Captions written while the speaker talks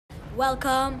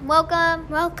Welcome.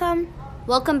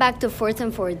 Welcome back to Fourth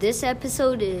and Four. This is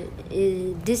episode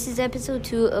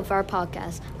 2 of our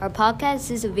podcast. Our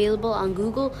podcast is available on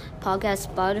Google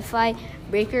Podcast, Spotify,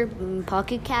 Breaker,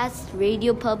 Pocket Cast,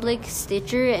 Radio Public,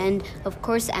 Stitcher, and of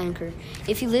course Anchor.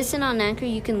 If you listen on Anchor,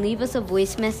 you can leave us a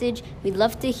voice message. We'd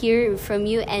love to hear from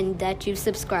you and that you've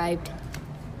subscribed.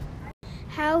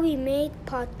 How we made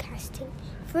podcasting.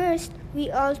 First,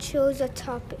 we all chose a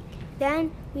topic.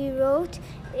 Then we wrote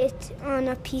it on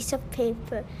a piece of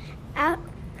paper.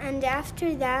 And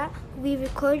after that, we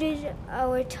recorded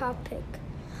our topic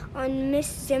on Miss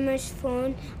Zimmer's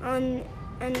phone on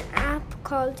an app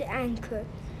called Anchor.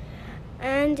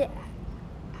 And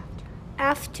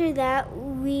after that,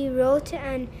 we wrote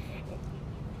an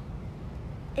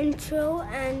intro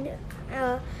and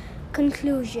a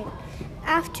conclusion.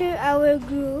 After our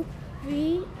group,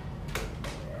 we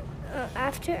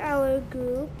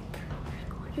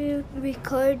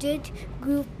recorded,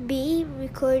 Group B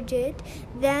recorded,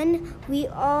 then we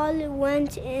all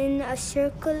went in a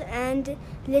circle and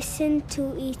listened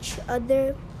to each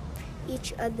other.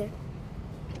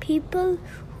 People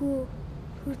who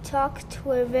talked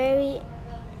were very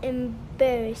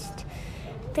embarrassed.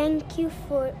 Thank you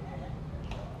for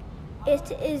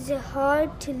it is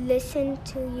hard to listen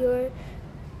to your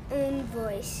own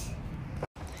voice.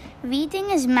 Reading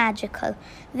is magical.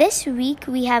 This week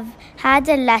we have had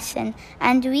a lesson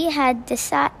and we had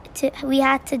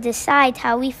to decide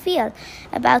how we feel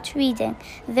about reading.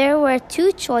 There were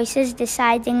 2 choices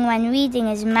deciding when reading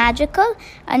is magical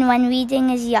and when reading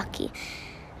is yucky.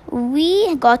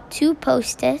 We got 2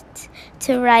 post-its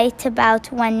to write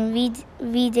about when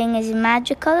reading is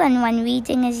magical and when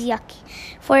reading is yucky.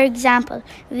 For example,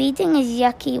 reading is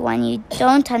yucky when you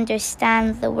don't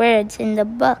understand the words in the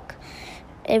book.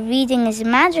 Reading is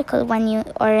magical when you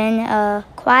are in a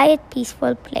quiet,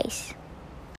 peaceful place.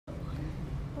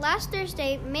 Last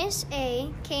Thursday, Miss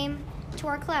A came to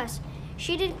our class.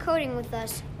 She did coding with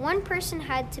us. One person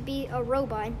had to be a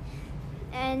robot,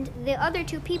 and the other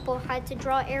 2 people had to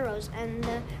draw arrows, and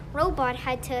the robot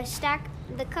had to stack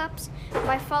the cups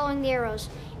by following the arrows.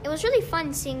 It was really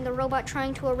fun seeing the robot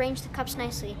trying to arrange the cups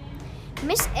nicely.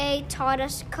 Miss A taught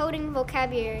us coding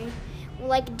vocabulary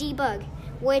like debug,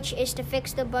 which is to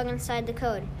fix the bug inside the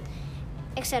code,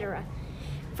 etc.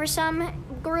 For some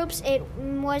groups, it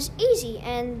was easy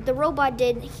and the robot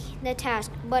did the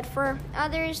task, but for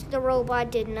others, the robot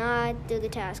did not do the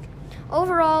task.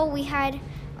 Overall, we had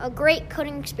a great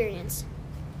coding experience.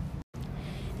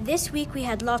 This week we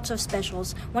had lots of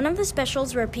specials. One of the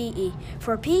specials were PE.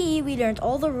 For PE, we learned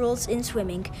all the rules in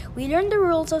swimming. We learned the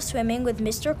rules of swimming with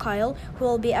Mr. Kyle, who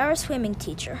will be our swimming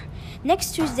teacher.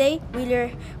 Next Tuesday,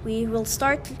 we will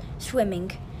start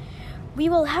swimming. We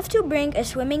will have to bring a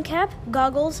swimming cap,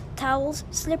 goggles, towels,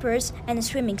 slippers, and a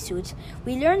swimming suit.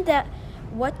 We learned that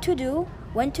what to do,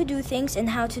 when to do things,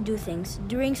 and how to do things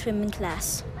during swimming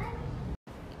class.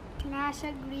 Class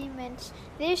agreements.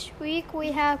 This week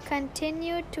we have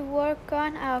continued to work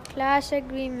on our class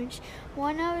agreements.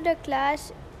 One of the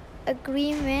class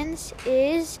agreements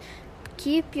is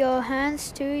keep your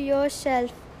hands to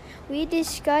yourself. We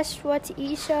discussed what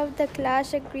each of the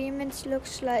class agreements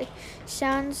looks like,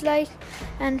 sounds like,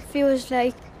 and feels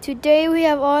like. Today we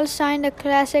have all signed the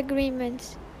class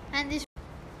agreements.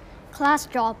 Class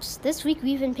jobs. This week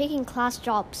we've been picking class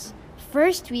jobs.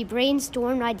 First, we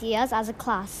brainstormed ideas as a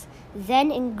class.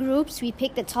 Then, in groups, we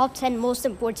picked the top 10 most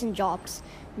important jobs.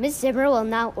 Ms. Zimmer will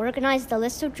now organize the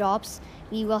list of jobs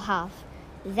we will have.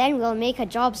 Then we'll make a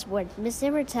jobs board. Ms.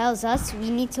 Zimmer tells us we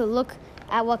need to look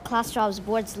at what class jobs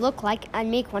boards look like and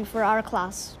make one for our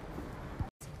class.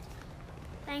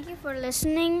 Thank you for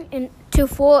listening to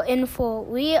 4 in 4.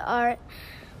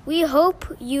 We hope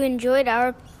you enjoyed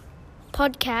our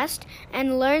podcast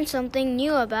and learned something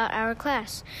new about our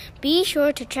class. Be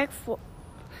sure to check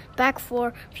back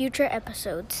for future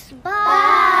episodes.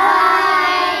 Bye!